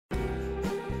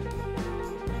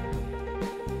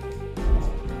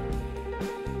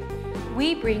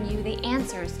we bring you the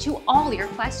answers to all your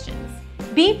questions.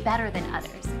 Be better than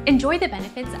others. Enjoy the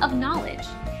benefits of knowledge.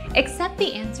 Accept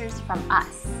the answers from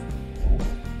us.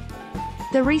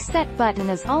 The reset button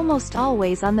is almost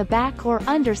always on the back or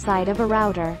underside of a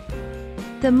router.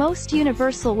 The most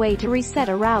universal way to reset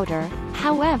a router,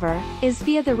 however, is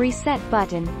via the reset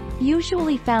button,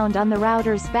 usually found on the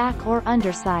router's back or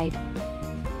underside.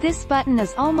 This button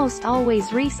is almost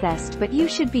always recessed, but you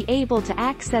should be able to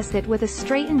access it with a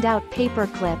straightened out paper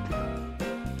clip.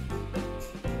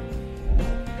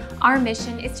 Our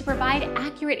mission is to provide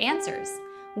accurate answers.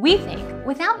 We think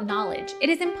without knowledge, it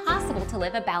is impossible to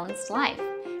live a balanced life.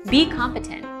 Be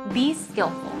competent, be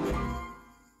skillful.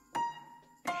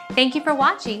 Thank you for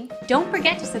watching. Don't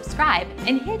forget to subscribe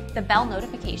and hit the bell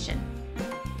notification.